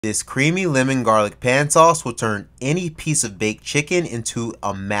This creamy lemon garlic pan sauce will turn any piece of baked chicken into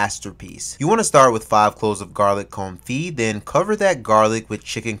a masterpiece. You want to start with 5 cloves of garlic confit, then cover that garlic with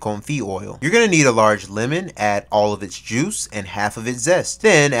chicken confit oil. You're going to need a large lemon, add all of its juice and half of its zest.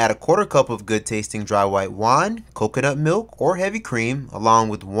 Then add a 1/4 cup of good tasting dry white wine, coconut milk or heavy cream, along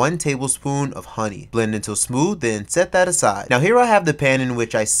with 1 tablespoon of honey. Blend until smooth, then set that aside. Now here I have the pan in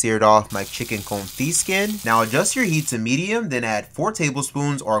which I seared off my chicken confit skin. Now adjust your heat to medium, then add 4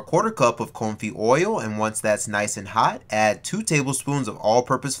 tablespoons or a 1/4 cup of confit oil, and once that's nice and hot, add 2 tablespoons of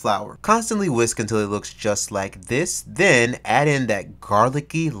all-purpose flour. Constantly whisk until it looks just like this, then add in that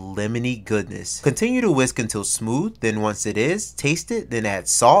garlicky, lemony goodness. Continue to whisk until smooth, then once it is, taste it, then add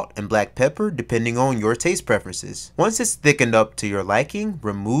salt and black pepper depending on your taste preferences. Once it's thickened up to your liking,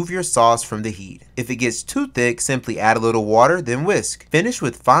 remove your sauce from the heat. If it gets too thick, simply add a little water, then whisk. Finish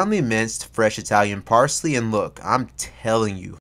with finely minced fresh Italian parsley, and look, I'm telling you,